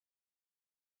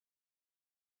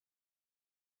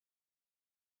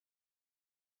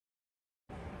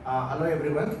Hello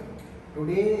everyone.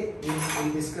 Today we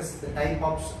will discuss the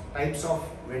types of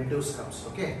Ventouse cups.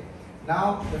 Okay.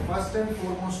 Now the first and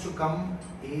foremost to come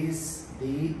is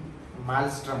the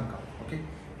Maelstrom cup. Okay.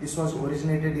 This was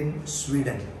originated in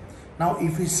Sweden. Now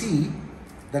if you see,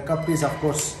 the cup is of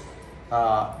course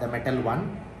the metal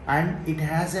one, and it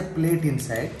has a plate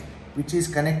inside which is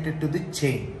connected to the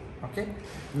chain. Okay.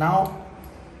 Now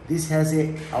this has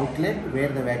a outlet where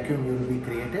the vacuum will be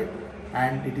created,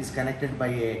 and it is connected by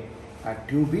a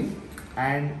tubing,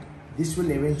 and this will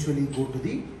eventually go to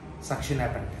the suction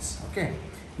apparatus. Okay.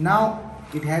 Now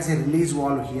it has a release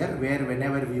valve here where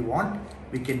whenever we want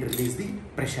we can release the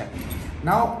pressure.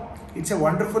 Now it's a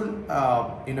wonderful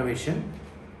innovation.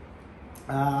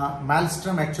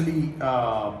 Maelstrom actually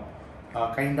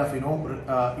kind of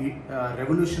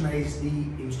revolutionized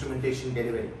the instrumentation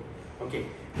delivery. Okay.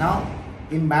 Now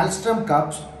in Maelstrom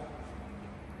cups,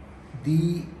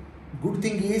 the good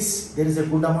thing is there is a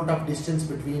good amount of distance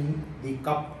between the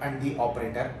cup and the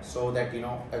operator, so that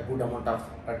a good amount of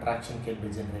traction can be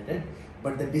generated.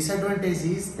 But the disadvantage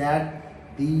is that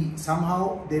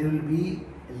somehow there will be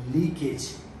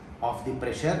leakage of the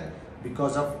pressure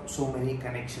because of so many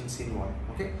connections involved.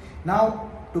 Okay.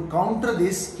 Now to counter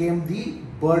this came the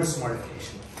Bird's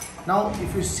modification. Now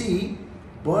if you see,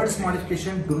 Bird's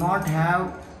modification do not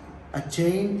have a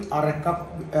chain or a cup,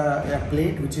 a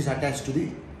plate which is attached to the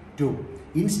tube.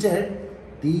 Instead,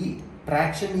 the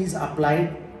traction is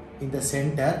applied in the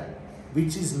center,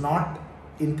 which is not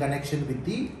in connection with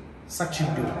the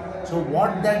suction tube. So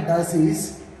what that does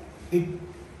is it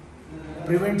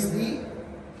prevents the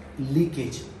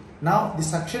leakage. Now the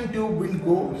suction tube will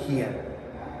go here.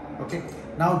 Okay.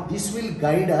 Now this will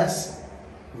guide us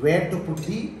where to put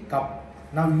the cup.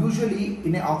 Now usually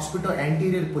in an occipital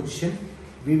anterior position,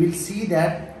 we will see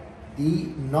that the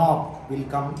knob will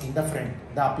come in the front.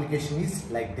 The application is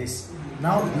like this.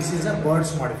 Now this is a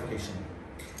Bird's modification.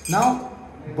 Now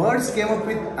Birds came up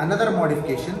with another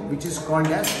modification which is called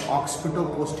as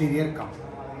occipito-posterior cup.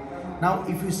 Now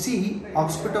if you see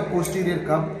occipito-posterior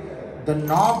cup, the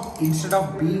knob instead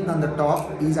of being on the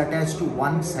top is attached to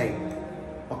one side.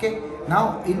 Okay.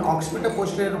 Now in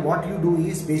occipito-posterior, what you do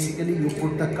is basically you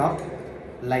put the cup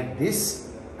like this,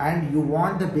 and you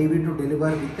want the baby to deliver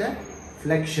with a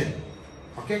flexion.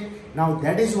 Okay. Now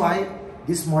that is why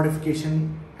this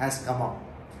modification has come up.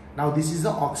 Now this is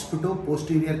the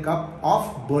occipito-posterior cup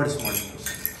of Bird's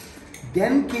modification.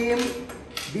 Then came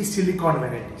the silicone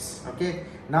varieties. Okay.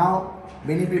 Now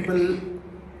many people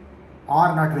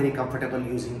are not very comfortable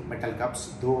using metal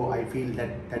cups, though I feel that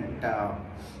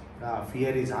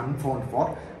fear is unfounded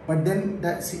for. But then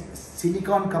the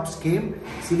silicone cups came.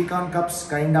 Silicone cups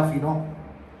kind of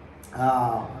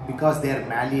because they are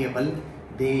malleable,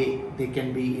 they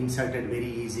can be inserted very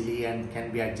easily and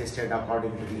can be adjusted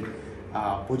according to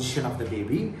the position of the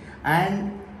baby,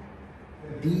 and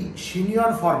the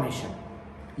chignon formation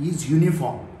is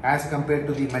uniform as compared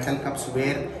to the metal cups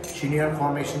where chignon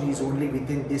formation is only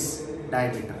within this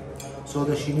diameter. So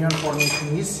the chignon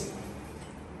formation is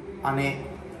on a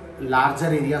larger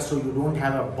area, so you don't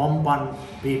have a bump on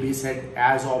baby's head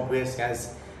as obvious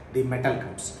as the metal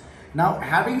cups. Now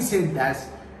having said that,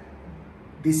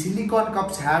 the silicone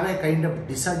cups have a kind of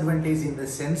disadvantage in the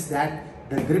sense that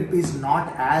the grip is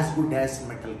not as good as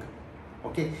metal cup.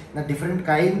 Okay. Now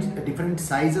different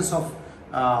sizes of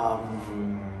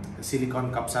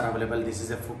silicone cups are available. This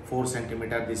is a 4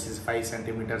 cm, this is 5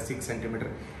 cm, 6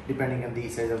 cm, depending on the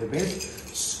size of the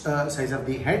base, size of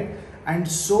the head, and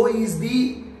so is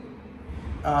the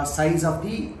size of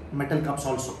the metal cups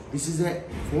also. This is a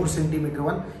 4 cm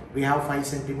one. We have 5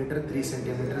 cm, 3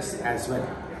 centimeters as well.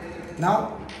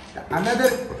 Now another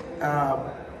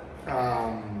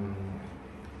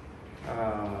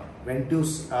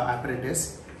Ventouse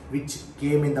apparatus which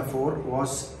came in the fore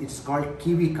was, it's called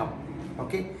Kiwi cup.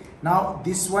 Okay. Now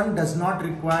this one does not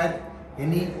require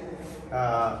any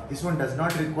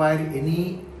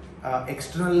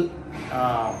external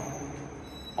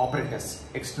operators,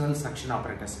 external suction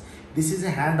operators. This is a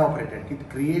hand operated. It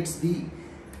creates the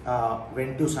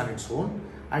Ventouse on its own,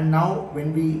 and now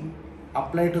when we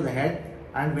apply to the head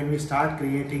and when we start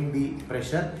creating the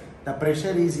pressure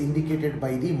is indicated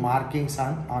by the markings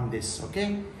on this.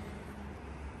 Okay.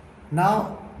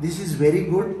 Now this is very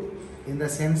good in the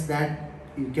sense that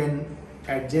you can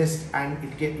adjust and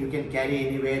you can carry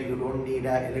anywhere. You don't need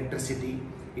electricity.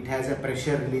 It has a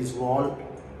pressure release valve.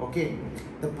 Okay.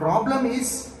 The problem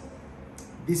is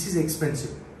this is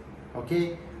expensive.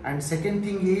 Okay. And second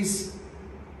thing is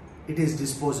it is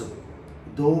disposable,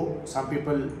 though some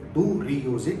people do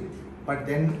reuse it, but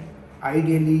then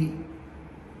ideally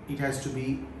it has to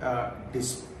be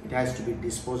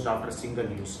disposed after single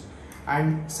use.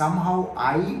 And somehow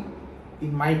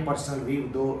in my personal view,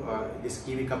 though this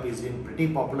kiwi cup is been pretty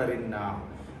popular in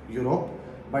Europe,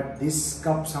 but this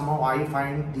cup somehow I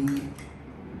find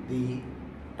the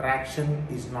traction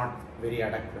is not very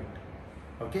adequate.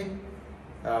 Okay,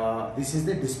 this is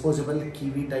the disposable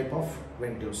kiwi type of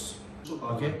Ventouse.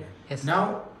 Okay, Yes.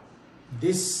 Now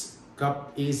this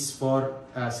cup is for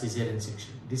cesarean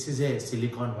section. This is a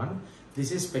silicone one.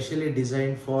 This is specially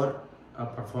designed for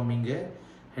performing a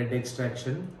head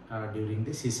extraction during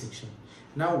the C-section.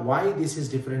 Now why this is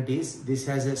different is this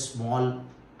has a small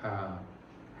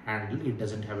handle. It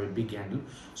doesn't have a big handle,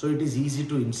 so it is easy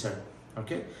to insert.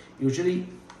 Okay, usually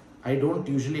I don't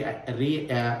usually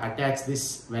attach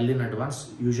this well in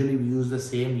advance. Usually we use the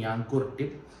same Yankur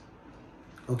tip.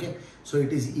 Okay, so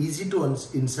it is easy to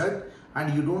insert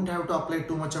and you don't have to apply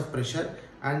too much of pressure,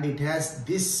 and it has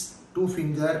this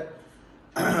 2-finger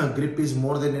grip is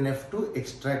more than enough to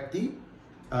extract the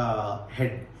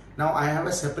head. Now I have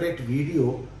a separate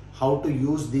video how to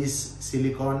use this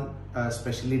silicone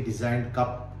specially designed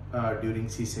cup during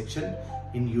C-section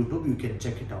in YouTube. You can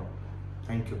check it out.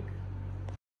 Thank you.